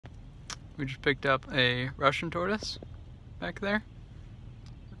we just picked up a Russian tortoise back there.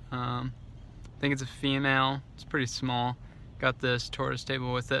 I think it's a female. It's pretty small. Got this tortoise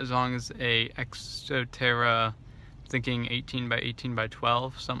table with it, as long as a Exoterra, I'm thinking 18 by 18 by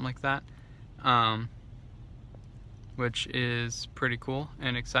 12, something like that, which is pretty cool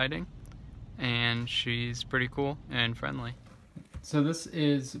and exciting, and she's pretty cool and friendly. So this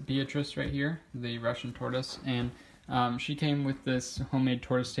is Beatrice right here, the Russian tortoise, and she came with this homemade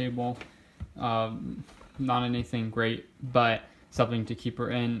tortoise table, not anything great, but something to keep her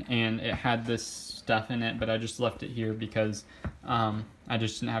in, and it had this stuff in it, but I just left it here because I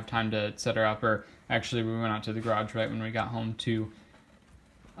just didn't have time to set her up. Or actually, we went out to the garage right when we got home to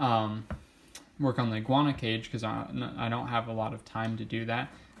work on the iguana cage, because I don't have a lot of time to do that.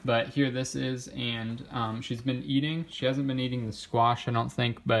 But here this is, and she's been eating. She hasn't been eating the squash, I don't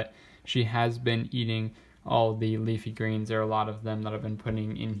think, but she has been eating all the leafy greens. There are a lot of them that I've been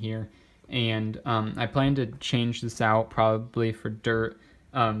putting in here. And I plan to change this out probably for dirt,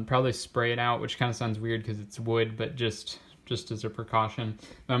 probably spray it out, which kind of sounds weird because it's wood, but just as a precaution.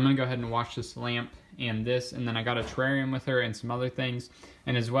 But I'm going to go ahead and wash this lamp and this, and then I got a terrarium with her and some other things.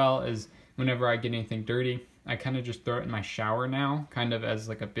 And as well as whenever I get anything dirty, I kind of just throw it in my shower now, kind of as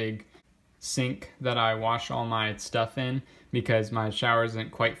like a big sink that I wash all my stuff in, because my shower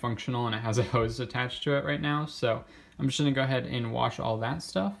isn't quite functional and it has a hose attached to it right now. So I'm just going to go ahead and wash all that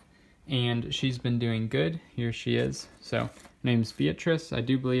stuff. And she's been doing good. Here she is. So her name's Beatrice. I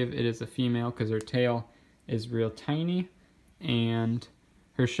do believe it is a female because her tail is real tiny and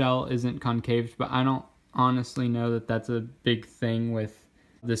her shell isn't concaved, but I don't honestly know that that's a big thing with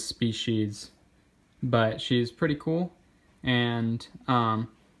this species. But she's pretty cool, and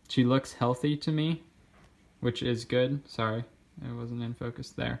she looks healthy to me, which is good. Sorry, I wasn't in focus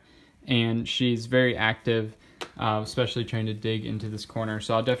there. And she's very active, especially trying to dig into this corner.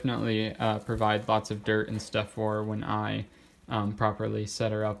 So I'll definitely provide lots of dirt and stuff for her when I properly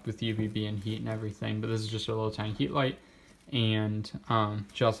set her up with UVB and heat and everything. But this is just a little tiny heat light. And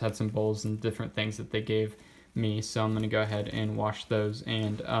she also had some bowls and different things that they gave me. So I'm going to go ahead and wash those.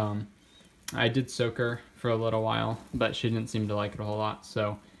 And I did soak her for a little while, but she didn't seem to like it a whole lot.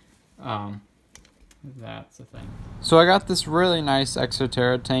 So that's the thing. So I got this really nice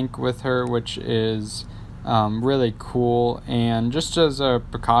Exoterra tank with her, which is really cool. And just as a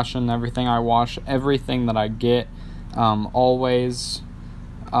precaution, everything I wash, everything that I get, always.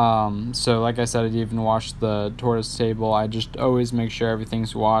 So like I said, I did even wash the tortoise table. I just always make sure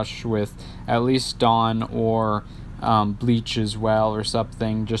everything's washed with at least Dawn or bleach as well or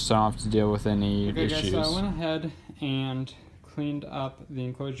something, just so I don't have to deal with any issues. Guys, so I went ahead and cleaned up the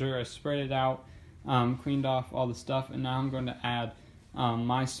enclosure. I sprayed it out, cleaned off all the stuff, and now I'm going to add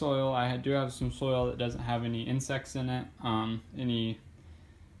my soil. I do have some soil that doesn't have any insects in it, any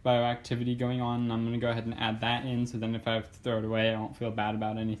bioactivity going on, and I'm going to go ahead and add that in, so then if I have to throw it away, I won't feel bad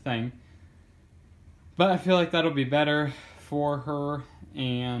about anything. But I feel like that'll be better for her,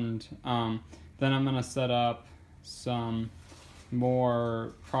 and then I'm going to set up some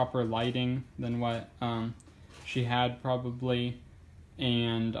more proper lighting than what she had probably,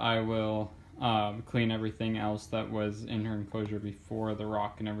 and I will clean everything else that was in her enclosure before, the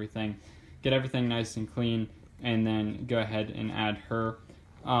rock and everything, get everything nice and clean, and then go ahead and add her.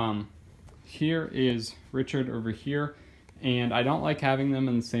 Here is Richard over here, and I don't like having them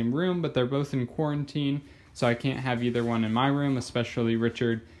in the same room, but they're both in quarantine, so I can't have either one in my room, especially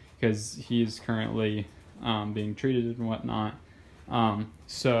Richard, because he's currently being treated and whatnot.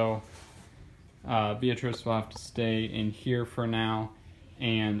 So Beatrice will have to stay in here for now,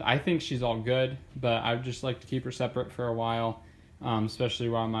 and I think she's all good, but I'd just like to keep her separate for a while, especially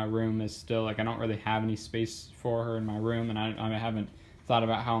while my room is still, like, I don't really have any space for her in my room, and I haven't thought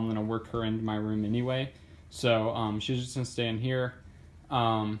about how I'm going to work her into my room anyway. So she's just going to stay in here.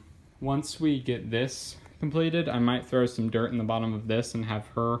 Once we get this completed, I might throw some dirt in the bottom of this and have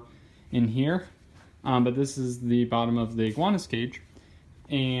her in here. But this is the bottom of the iguana's cage.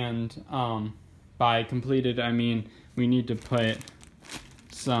 And by completed, I mean we need to put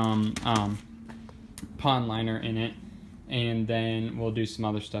some pond liner in it, and then we'll do some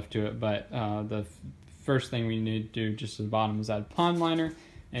other stuff to it. But the first thing we need to do just at the bottom is add pond liner,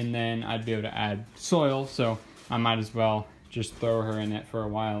 and then I'd be able to add soil, so I might as well just throw her in it for a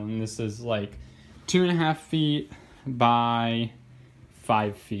while. And this is like 2.5 feet by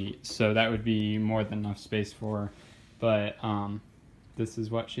 5 feet, so that would be more than enough space for her. But this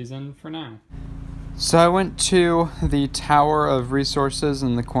is what she's in for now. So I went to the tower of resources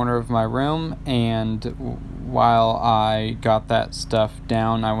in the corner of my room, and while I got that stuff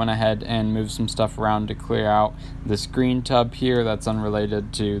down, I went ahead and moved some stuff around to clear out this green tub here that's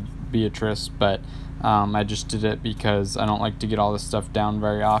unrelated to Beatrice, but I just did it because I don't like to get all this stuff down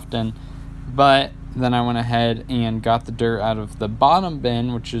very often. But then I went ahead and got the dirt out of the bottom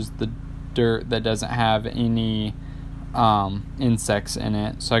bin, which is the dirt that doesn't have any insects in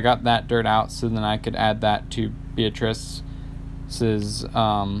it. So I got that dirt out so then I could add that to Beatrice's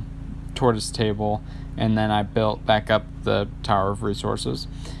tortoise table, and then I built back up the Tower of Resources.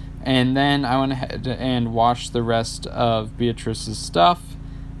 And then I went ahead and washed the rest of Beatrice's stuff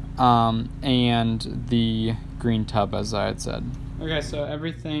and the green tub, as I had said. Okay, so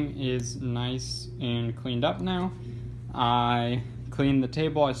everything is nice and cleaned up now. I cleaned the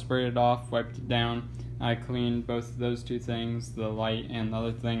table, I sprayed it off, wiped it down. I cleaned both of those two things, the light and the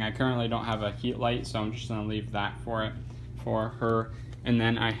other thing. I currently don't have a heat light, so I'm just going to leave that for her. And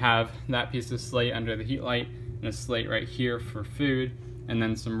then I have that piece of slate under the heat light and a slate right here for food, and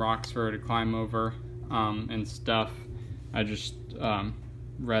then some rocks for her to climb over and stuff. I just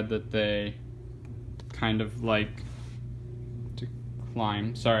read that they kind of like to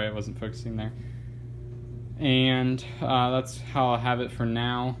climb. Sorry, I wasn't focusing there. And that's how I'll have it for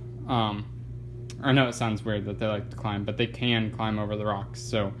now. I know it sounds weird that they like to climb, but they can climb over the rocks.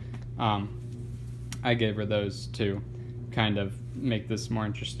 So I gave her those to kind of make this more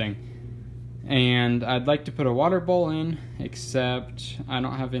interesting. And I'd like to put a water bowl in, except I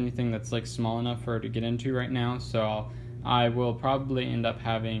don't have anything that's like small enough for her to get into right now. So I will probably end up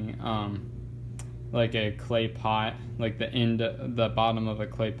having like a clay pot, like the bottom of a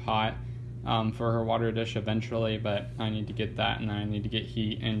clay pot for her water dish eventually, but I need to get that, and then I need to get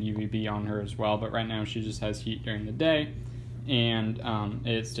heat and UVB on her as well. But right now she just has heat during the day, and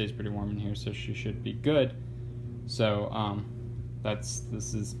it stays pretty warm in here, so she should be good. So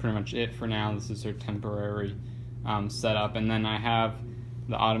this is pretty much it for now. This is her temporary setup, and then I have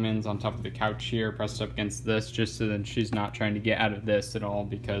the ottomans on top of the couch here pressed up against this, just so that she's not trying to get out of this at all,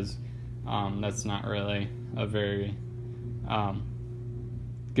 because that's not really a very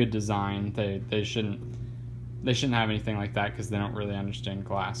good design. They shouldn't have anything like that, because they don't really understand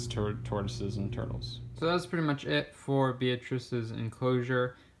glass, tortoises and turtles. So that's pretty much it for Beatrice's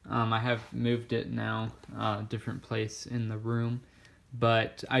enclosure. I have moved it now a different place in the room,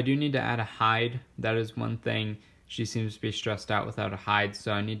 but I do need to add a hide. That is one thing. She seems to be stressed out without a hide,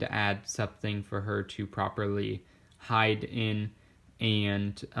 so I need to add something for her to properly hide in,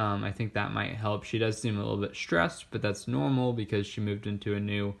 and I think that might help. She does seem a little bit stressed, but that's normal because she moved into a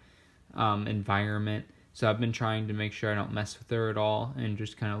new environment. So I've been trying to make sure I don't mess with her at all and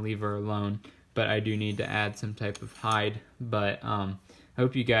just kind of leave her alone, but I do need to add some type of hide. But I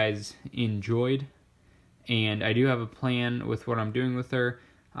hope you guys enjoyed, and I do have a plan with what I'm doing with her.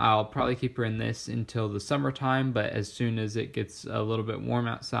 I'll probably keep her in this until the summertime, but as soon as it gets a little bit warm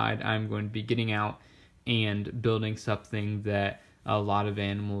outside, I'm going to be getting out and building something that a lot of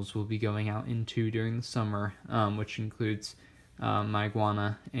animals will be going out into during the summer, which includes my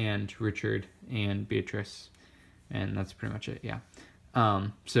iguana and Richard and Beatrice, and that's pretty much it, yeah.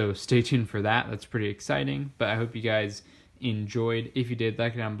 So stay tuned for that. That's pretty exciting, but I hope you guys enjoyed. If you did,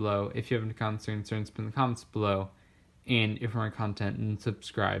 like it down below. If you have any comments or concerns, put in the comments below. And if you want more content, then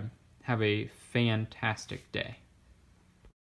subscribe. Have a fantastic day.